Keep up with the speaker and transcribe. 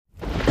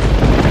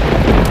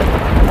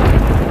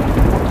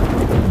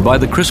By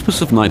the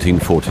Christmas of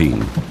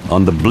 1914,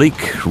 on the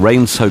bleak,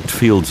 rain-soaked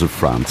fields of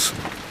France,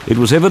 it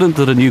was evident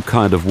that a new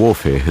kind of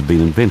warfare had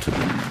been invented.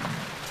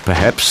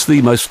 Perhaps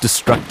the most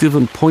destructive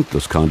and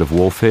pointless kind of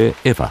warfare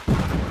ever.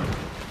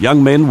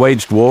 Young men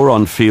waged war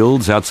on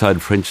fields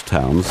outside French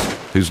towns,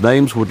 whose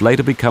names would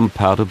later become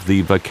part of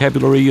the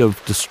vocabulary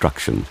of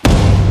destruction.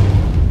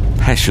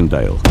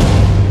 Passchendaele,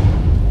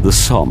 the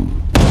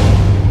Somme,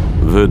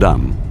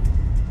 Verdun.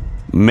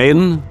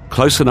 Men,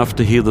 close enough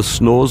to hear the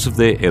snores of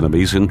their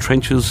enemies in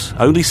trenches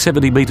only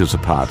 70 metres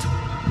apart,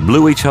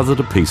 blew each other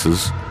to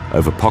pieces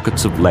over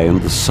pockets of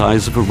land the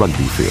size of a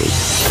rugby field.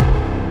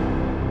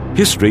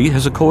 History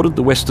has accorded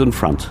the Western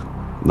Front,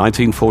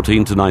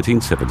 1914 to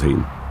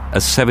 1917,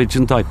 a savage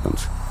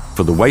indictment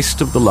for the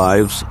waste of the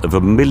lives of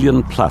 1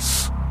 million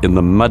plus in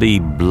the muddy,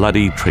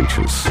 bloody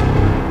trenches.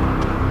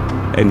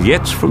 And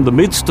yet, from the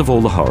midst of all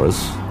the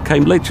horrors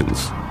came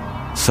legends,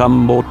 some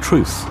more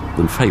truth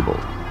than fable.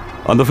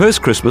 On the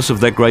first Christmas of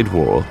that great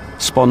war,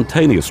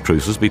 spontaneous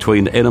truces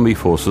between enemy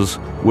forces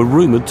were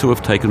rumoured to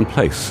have taken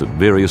place at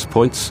various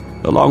points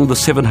along the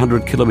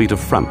 700-kilometre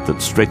front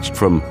that stretched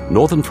from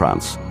northern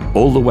France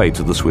all the way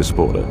to the Swiss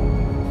border.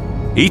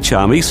 Each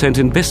army sent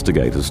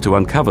investigators to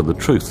uncover the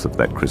truth of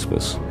that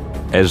Christmas,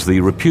 as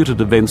the reputed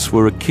events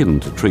were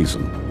akin to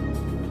treason.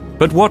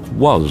 But what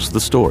was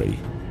the story?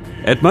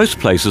 At most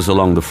places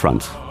along the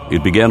front,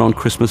 it began on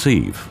Christmas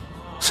Eve,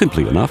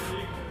 simply enough,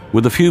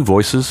 with a few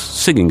voices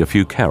singing a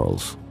few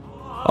carols.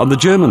 On the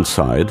German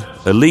side,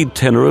 a lead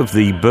tenor of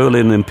the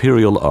Berlin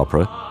Imperial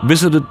Opera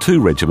visited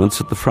 2 regiments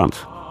at the front,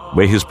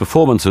 where his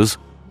performances,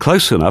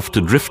 close enough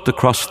to drift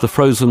across the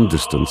frozen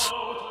distance,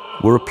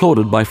 were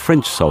applauded by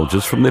French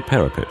soldiers from their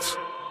parapets.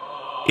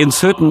 In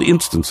certain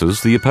instances,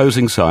 the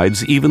opposing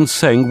sides even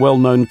sang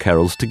well-known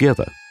carols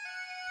together,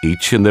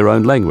 each in their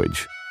own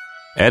language,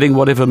 adding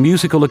whatever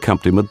musical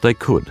accompaniment they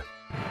could,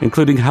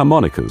 including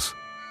harmonicas,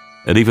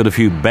 and even a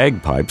few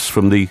bagpipes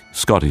from the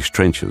Scottish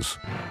trenches.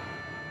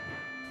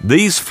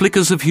 These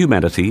flickers of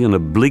humanity in a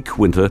bleak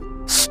winter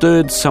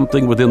stirred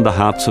something within the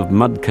hearts of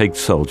mud-caked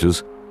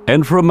soldiers,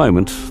 and for a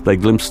moment they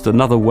glimpsed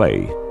another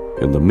way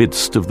in the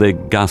midst of their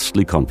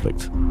ghastly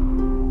conflict.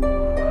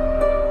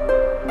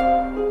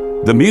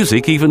 The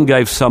music even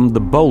gave some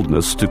the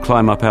boldness to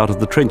climb up out of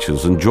the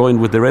trenches and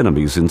join with their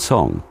enemies in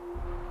song.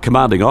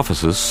 Commanding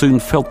officers soon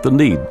felt the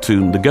need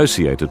to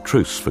negotiate a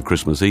truce for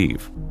Christmas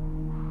Eve.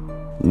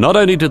 Not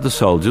only did the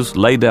soldiers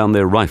lay down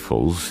their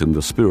rifles in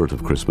the spirit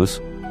of Christmas,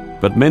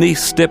 but many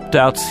stepped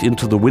out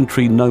into the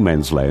wintry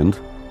no-man's land,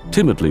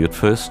 timidly at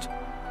first,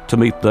 to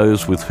meet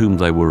those with whom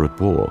they were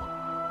at war.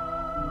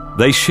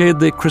 They shared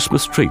their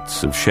Christmas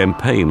treats of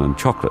champagne and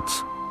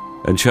chocolates,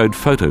 and showed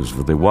photos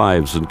of their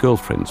wives and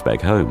girlfriends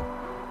back home.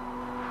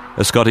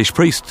 A Scottish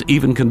priest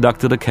even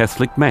conducted a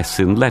Catholic Mass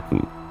in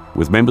Latin,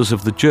 with members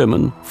of the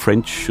German,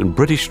 French and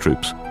British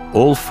troops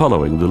all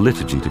following the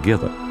liturgy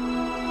together.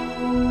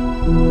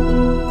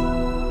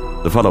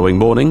 The following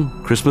morning,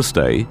 Christmas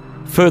Day,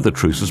 further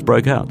truces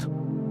broke out.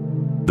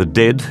 The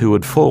dead who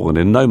had fallen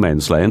in no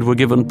man's land were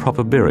given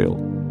proper burial,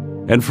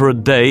 and for a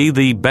day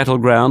the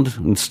battleground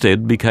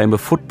instead became a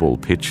football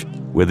pitch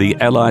where the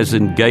Allies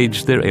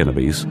engaged their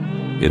enemies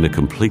in a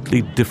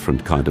completely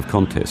different kind of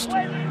contest.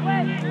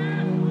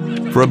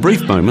 For a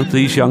brief moment,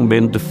 these young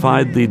men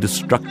defied the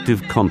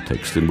destructive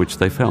context in which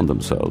they found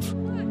themselves,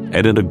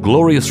 and in a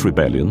glorious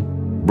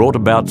rebellion brought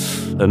about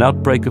an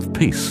outbreak of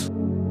peace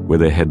where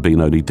there had been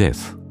only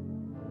death.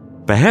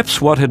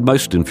 Perhaps what had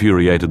most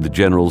infuriated the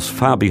generals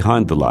far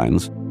behind the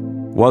lines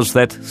was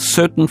that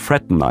certain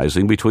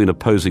fraternizing between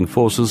opposing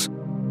forces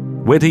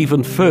went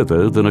even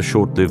further than a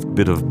short-lived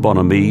bit of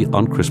bonhomie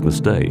on Christmas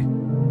Day.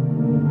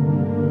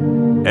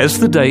 As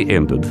the day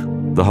ended,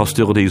 the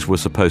hostilities were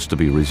supposed to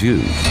be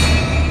resumed.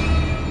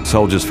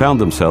 Soldiers found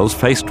themselves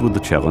faced with the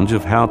challenge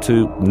of how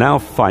to now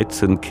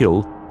fight and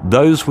kill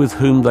those with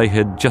whom they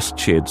had just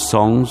shared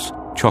songs,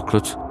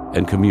 chocolate,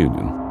 and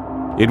communion.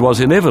 It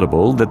was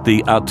inevitable that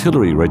the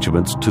artillery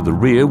regiments to the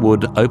rear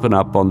would open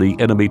up on the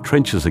enemy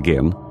trenches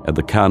again, and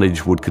the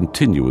carnage would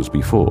continue as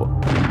before.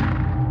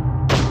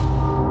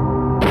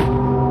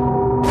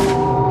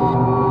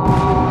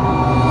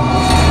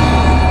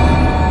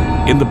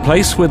 In the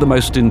place where the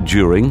most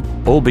enduring,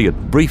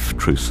 albeit brief,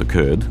 truce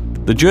occurred,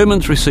 the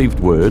Germans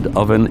received word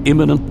of an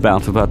imminent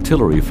bout of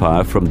artillery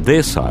fire from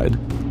their side,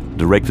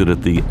 directed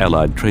at the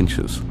Allied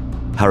trenches.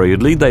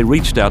 Hurriedly, they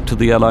reached out to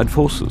the Allied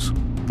forces,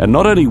 and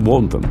not only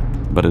warned them,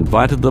 but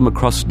invited them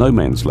across no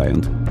man's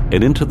land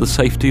and into the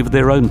safety of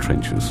their own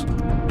trenches.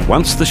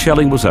 Once the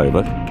shelling was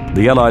over,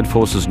 the Allied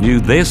forces knew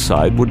their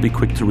side would be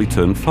quick to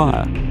return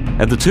fire,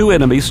 and the two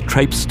enemies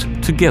traipsed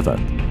together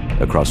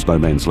across no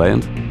man's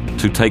land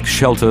to take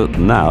shelter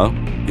now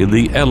in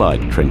the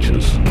Allied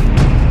trenches.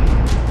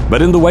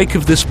 But in the wake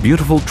of this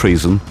beautiful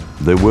treason,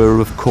 there were,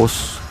 of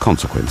course,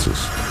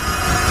 consequences.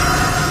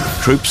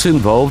 Troops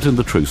involved in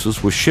the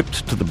truces were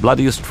shipped to the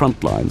bloodiest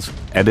front lines,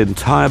 and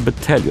entire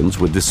battalions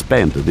were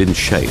disbanded in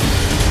shame.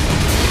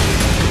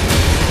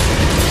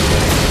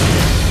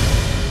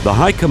 The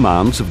high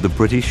commands of the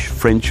British,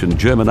 French and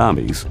German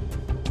armies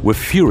were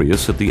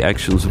furious at the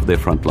actions of their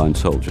frontline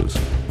soldiers,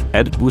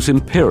 and it was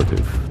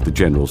imperative, the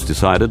generals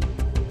decided,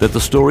 that the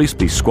stories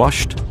be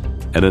squashed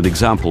and an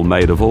example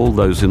made of all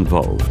those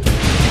involved.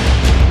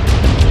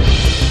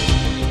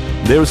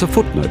 There is a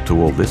footnote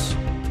to all this.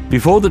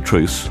 Before the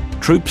truce,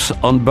 troops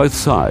on both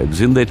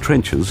sides in their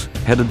trenches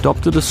had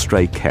adopted a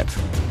stray cat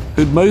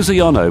who'd mosey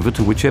on over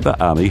to whichever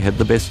army had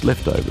the best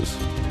leftovers.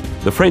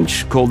 The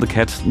French called the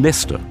cat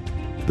Nestor.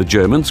 The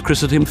Germans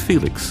christened him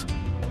Felix.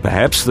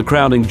 Perhaps the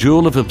crowning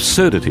jewel of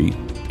absurdity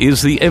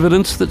is the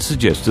evidence that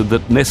suggested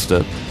that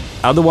Nestor,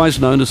 otherwise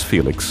known as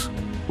Felix,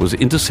 was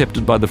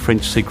intercepted by the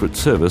French Secret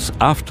Service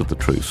after the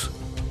truce,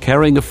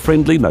 carrying a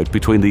friendly note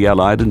between the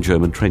Allied and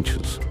German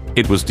trenches.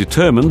 It was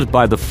determined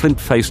by the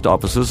flint-faced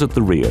officers at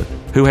the rear,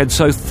 who had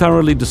so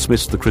thoroughly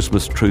dismissed the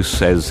Christmas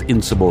truce as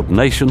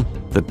insubordination,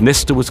 that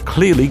Nestor was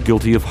clearly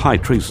guilty of high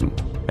treason.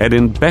 And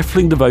in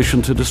baffling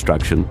devotion to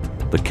destruction,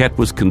 the cat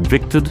was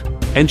convicted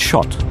and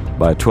shot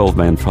by a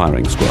 12-man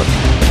firing squad.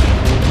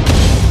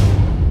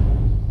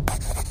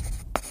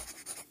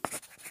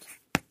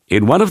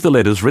 In one of the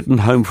letters written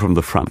home from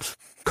the front,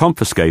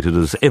 confiscated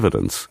as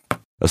evidence,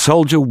 a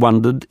soldier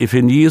wondered if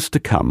in years to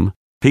come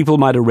people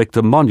might erect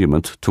a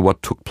monument to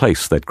what took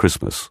place that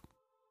Christmas.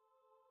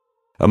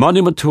 A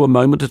monument to a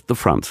moment at the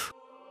front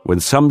when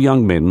some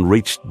young men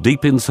reached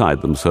deep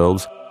inside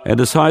themselves and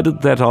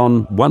decided that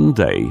on one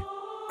day,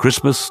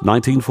 Christmas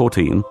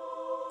 1914,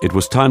 it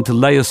was time to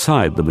lay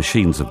aside the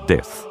machines of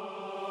death,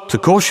 to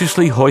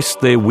cautiously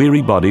hoist their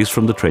weary bodies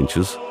from the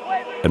trenches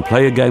and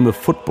play a game of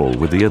football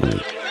with the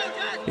enemy.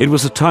 It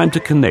was a time to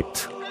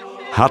connect,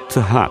 heart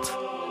to heart,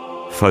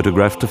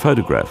 photograph to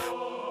photograph,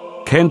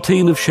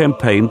 canteen of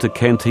champagne to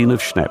canteen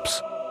of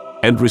schnapps,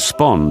 and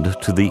respond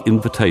to the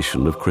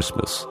invitation of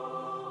Christmas.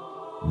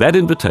 That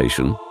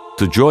invitation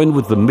to join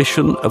with the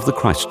mission of the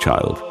Christ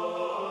child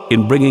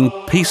in bringing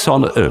peace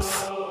on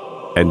earth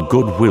and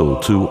goodwill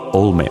to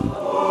all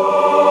men.